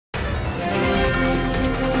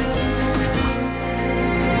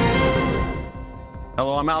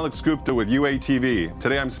I'm Alex Gupta with UATV.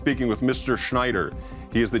 Today I'm speaking with Mr. Schneider.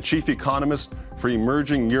 He is the Chief Economist for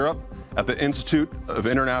Emerging Europe at the Institute of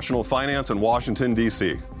International Finance in Washington,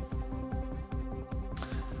 D.C.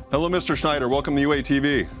 Hello, Mr. Schneider. Welcome to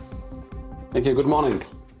UATV. Thank you. Good morning.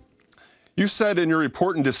 You said in your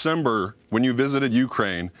report in December when you visited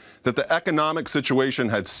Ukraine that the economic situation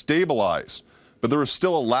had stabilized, but there was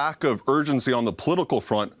still a lack of urgency on the political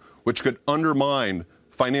front, which could undermine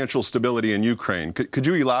financial stability in Ukraine. Could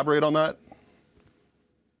you elaborate on that?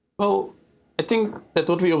 Well, I think that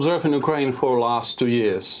what we observe in Ukraine for the last 2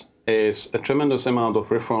 years is a tremendous amount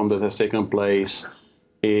of reform that has taken place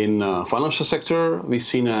in the financial sector. We've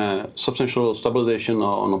seen a substantial stabilization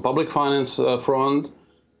on the public finance front.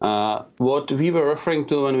 What we were referring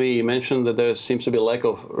to when we mentioned that there seems to be a lack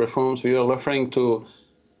of reforms, we were referring to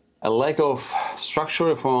a lack of structural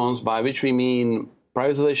reforms, by which we mean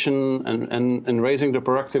privatization and raising the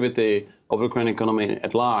productivity of the Ukrainian economy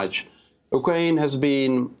at large. Ukraine has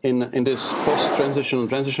been in this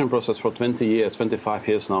transition process for 20 years, 25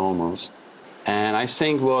 years now almost. And I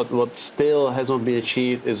think what still has not been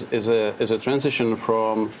achieved is a transition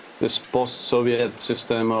from this post-Soviet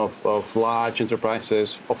system of large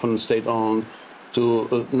enterprises, often state-owned, to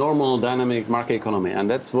a normal dynamic market economy. And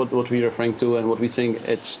that's what we're referring to and what we think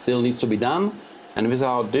it still needs to be done. And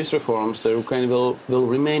without these reforms, the Ukraine will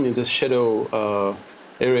remain in this shadow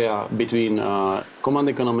area between command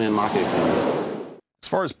economy and market economy. As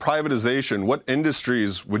far as privatization, what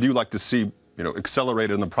industries would you like to see,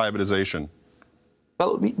 accelerated in the privatization?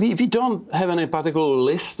 Well, we don't have any particular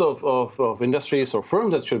list of industries or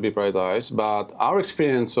firms that should be privatized, but our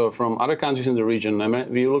experience from other countries in the region,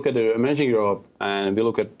 we look at the emerging Europe and we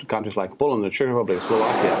look at countries like Poland, the Czech Republic,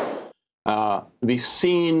 Slovakia. We've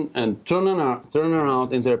seen a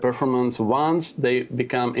turnaround in their performance once they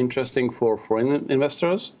become interesting for foreign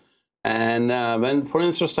investors, and when foreign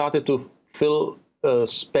investors started to fill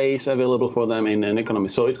space available for them in an economy.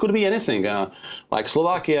 So it could be anything. Like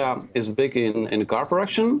Slovakia is big in car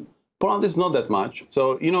production. Poland is not that much.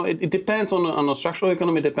 So it depends on a structural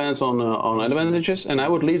economy. Depends on advantages. And I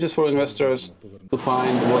would leave this for investors to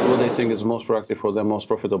find what they think is most productive for them, most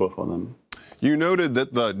profitable for them. You noted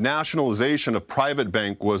that the nationalization of Private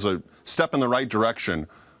Bank was a step in the right direction.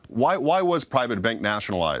 Why was Private Bank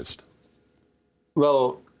nationalized?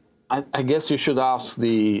 Well, I guess you should ask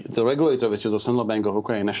the regulator, which is the Central Bank of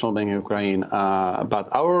Ukraine, National Bank of Ukraine, about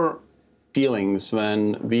our feelings when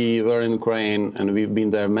we were in Ukraine, and we've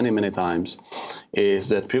been there many, many times, is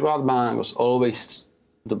that private bank was always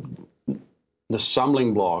the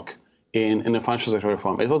stumbling block in the financial sector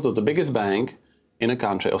reform. It was the biggest bank in a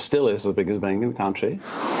country, or still is the biggest bank in the country,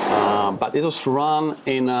 but it was run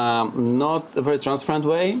in not a very transparent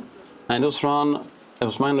way, and it was run, it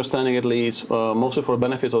was my understanding at least, mostly for the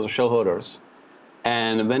benefit of the shareholders.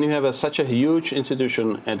 And when you have such a huge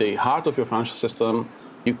institution at the heart of your financial system,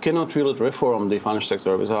 you cannot really reform the financial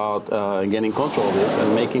sector without gaining control of this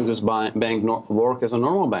and making this bank work as a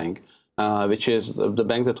normal bank, which is the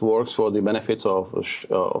bank that works for the benefits of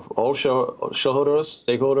all shareholders,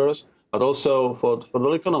 stakeholders, but also for the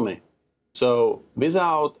whole economy. So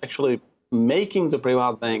without actually making the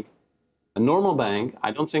private bank a normal bank,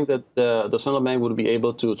 I don't think that the central bank would be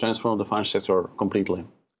able to transform the financial sector completely.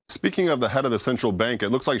 Speaking of the head of the central bank, it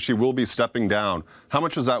looks like she will be stepping down. How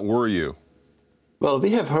much does that worry you? Well,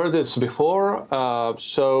 we have heard this before,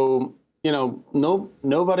 so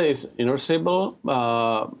nobody is irreversible.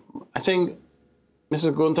 I think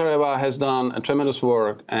Mrs. Guntareva has done a tremendous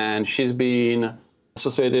work, and she's been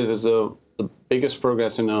associated with the biggest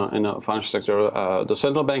progress in the financial sector. The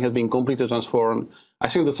central bank has been completely transformed. I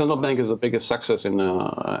think the central bank is the biggest success in,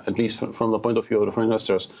 at least from the point of view of the foreign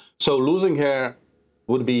investors. So losing her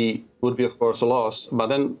would be of course a loss. But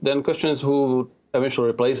then the question is who would eventually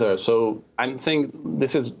replace her. So I'm saying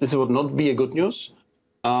this would not be a good news.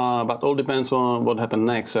 But all depends on what happens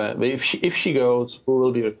next. If she goes, who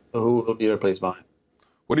will be replaced by?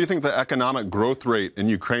 What do you think the economic growth rate in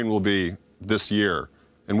Ukraine will be this year?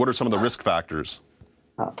 And what are some of the risk factors?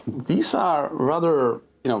 These are rather,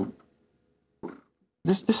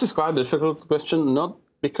 this is quite a difficult question, not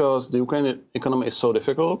because the Ukrainian economy is so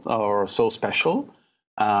difficult or so special,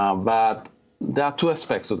 but there are two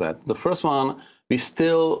aspects to that. The first one, we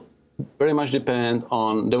still very much depend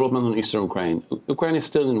on development in eastern Ukraine. Ukraine is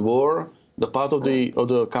still in war. The part of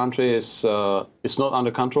the country is not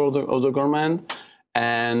under control of the government.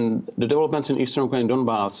 And the developments in eastern Ukraine,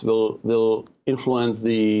 Donbass, will influence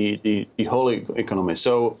the whole economy.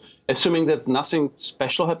 So assuming that nothing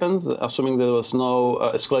special happens, assuming there was no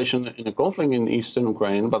escalation in the conflict in eastern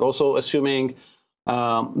Ukraine, but also assuming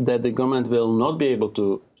that the government will not be able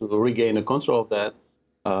to regain the control of that,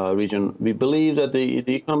 region. We believe that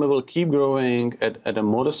the economy will keep growing at a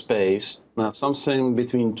modest pace, something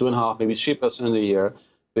between 2.5%, maybe 3% a year,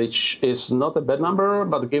 which is not a bad number,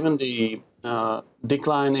 but given the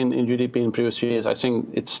decline in GDP in previous years, I think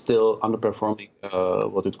it's still underperforming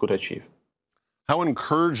what it could achieve. How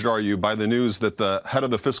encouraged are you by the news that the head of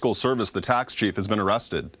the fiscal service, the tax chief, has been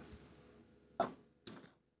arrested?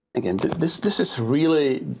 Again, this is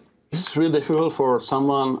really difficult for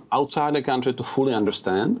someone outside the country to fully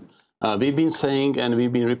understand. We've been saying and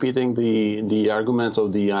we've been repeating the arguments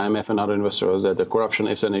of the IMF and other investors that the corruption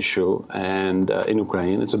is an issue, and in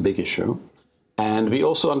Ukraine it's a big issue. And we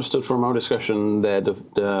also understood from our discussion that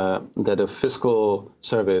the fiscal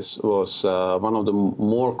service was one of the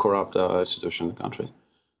more corrupt institutions in the country.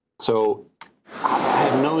 So I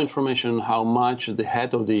have no information how much the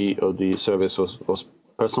head of the service was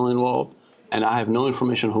personally involved, and I have no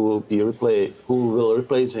information who will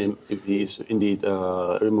replace him if he is indeed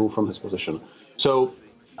removed from his position. So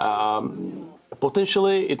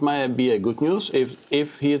potentially it might be a good news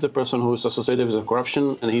if he is a person who is associated with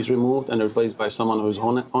corruption and he's removed and replaced by someone who is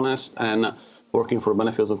honest and working for the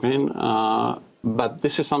benefit of Ukraine. But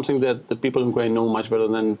this is something that the people in Ukraine know much better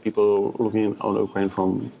than people looking on Ukraine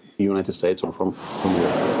from the United States or from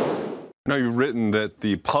Europe. Now, you've written that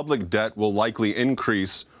the public debt will likely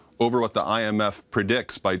increase over what the IMF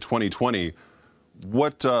predicts by 2020.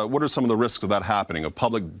 What are some of the risks of that happening, of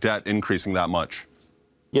public debt increasing that much?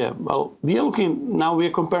 Yeah, well, we are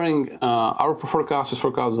comparing our forecast with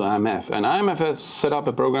forecast of the IMF. And IMF has set up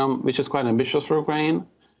a program which is quite ambitious for Ukraine.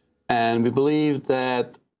 And we believe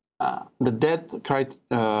that the debt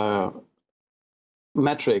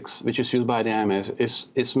metrics, which is used by the IMF,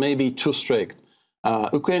 is maybe too strict.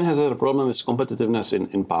 Ukraine has a problem with competitiveness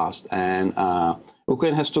in past, and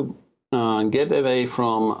Ukraine has to get away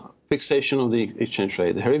from fixation of the exchange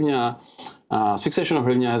rate. The hryvnia, fixation of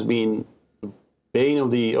hryvnia has been bane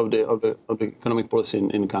of the economic policy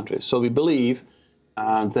in the country. So we believe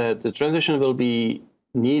that the transition will be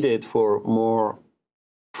needed for more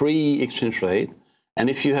free exchange rate, and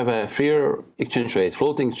if you have a freer exchange rate,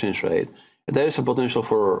 floating exchange rate, there is a potential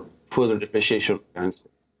for further depreciation of currency,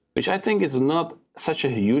 which I think is not such a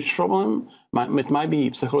huge problem. It might be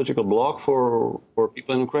a psychological block for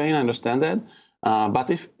people in Ukraine, I understand that. But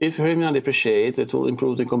if hryvnia depreciates, it will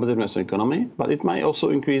improve the competitiveness of the economy, but it might also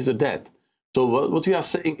increase the debt. So what we are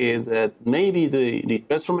saying is that maybe the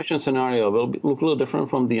transformation scenario will look a little different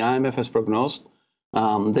from the IMF has prognosed.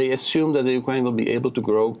 They assume that the Ukraine will be able to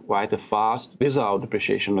grow quite fast without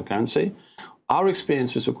depreciation of the currency. Our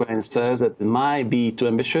experience with Ukraine says that it might be too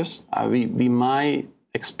ambitious. We might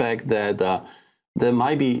expect that there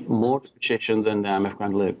might be more depreciation than the IMF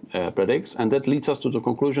currently predicts, and that leads us to the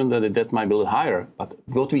conclusion that the debt might be a little higher. But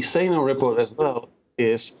what we say in our report as well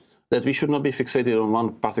is that we should not be fixated on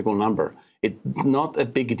one particular number. It's not a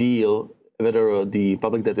big deal whether the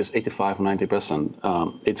public debt is 85 or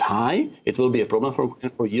 90%. It's high. It will be a problem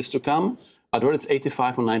for years to come. But whether it's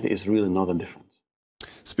 85 or 90 is really not a difference.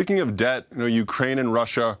 Speaking of debt, Ukraine and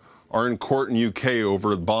Russia are in court in UK over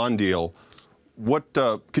the bond deal.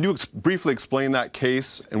 Could you briefly explain that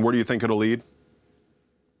case, and where do you think it'll lead?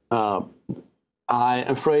 I'm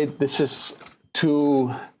afraid this is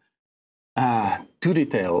too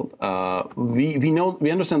detailed.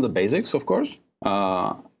 We understand the basics, of course.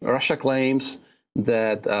 Russia claims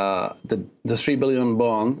that the $3 billion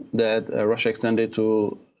bond that Russia extended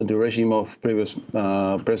to the regime of previous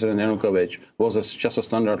President Yanukovych was just a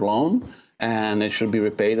standard loan, and it should be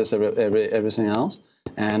repaid as everything else.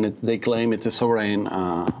 And they claim it's a sovereign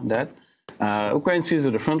debt. Ukraine sees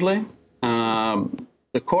it differently.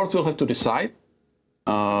 The courts will have to decide.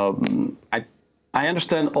 I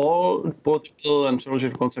understand all political and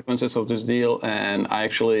strategic consequences of this deal, and I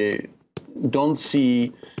actually don't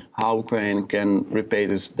see how Ukraine can repay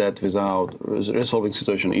this debt without resolving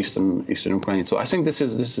situation in eastern Ukraine. So I think this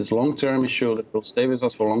is a long-term issue that will stay with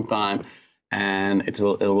us for a long time, and it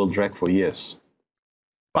will drag for years.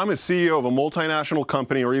 If I'm a CEO of a multinational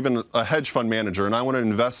company or even a hedge fund manager and I want to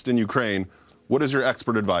invest in Ukraine, what is your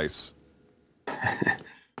expert advice?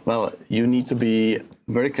 Well, you need to be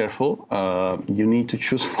very careful. You need to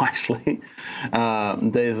choose wisely.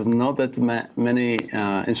 There is not that many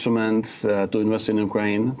instruments to invest in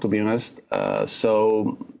Ukraine, to be honest.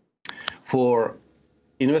 So for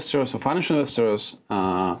investors, or financial investors,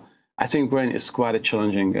 I think Ukraine is quite a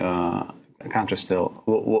challenging country still.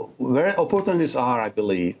 Where opportunities are, I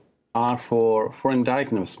believe, are for foreign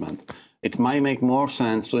direct investment. It might make more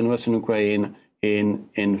sense to invest in Ukraine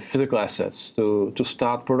in physical assets, to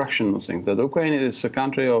start production of things. That Ukraine is a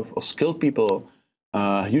country of skilled people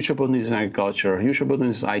huge opportunities in agriculture, huge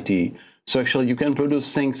opportunities in IT. So actually you can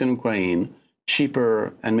produce things in Ukraine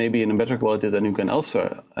cheaper and maybe in a better quality than you can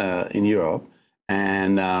elsewhere in Europe.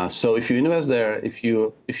 And so if you invest there, if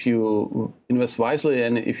you invest wisely,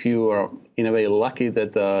 and if you are in a way lucky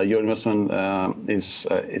that your investment is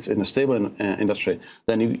in a stable industry,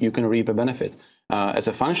 then you can reap a benefit. As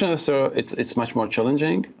a financial investor, it's much more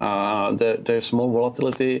challenging. There's more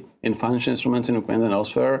volatility in financial instruments in Ukraine than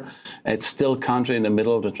elsewhere. It's still a country in the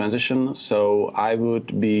middle of the transition, so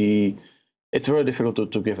it's very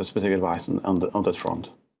difficult to give a specific advice on that front.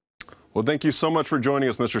 Well, thank you so much for joining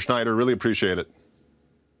us, Mr. Schneider. Really appreciate it.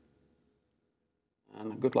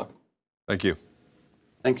 And good luck. Thank you.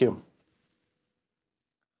 Thank you.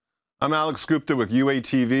 I'm Alex Gupta with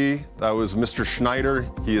UATV. That was Mr. Schneider.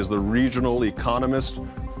 He is the regional economist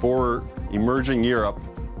for emerging Europe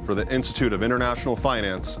for the Institute of International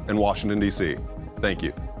Finance in Washington, D.C. Thank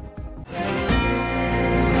you.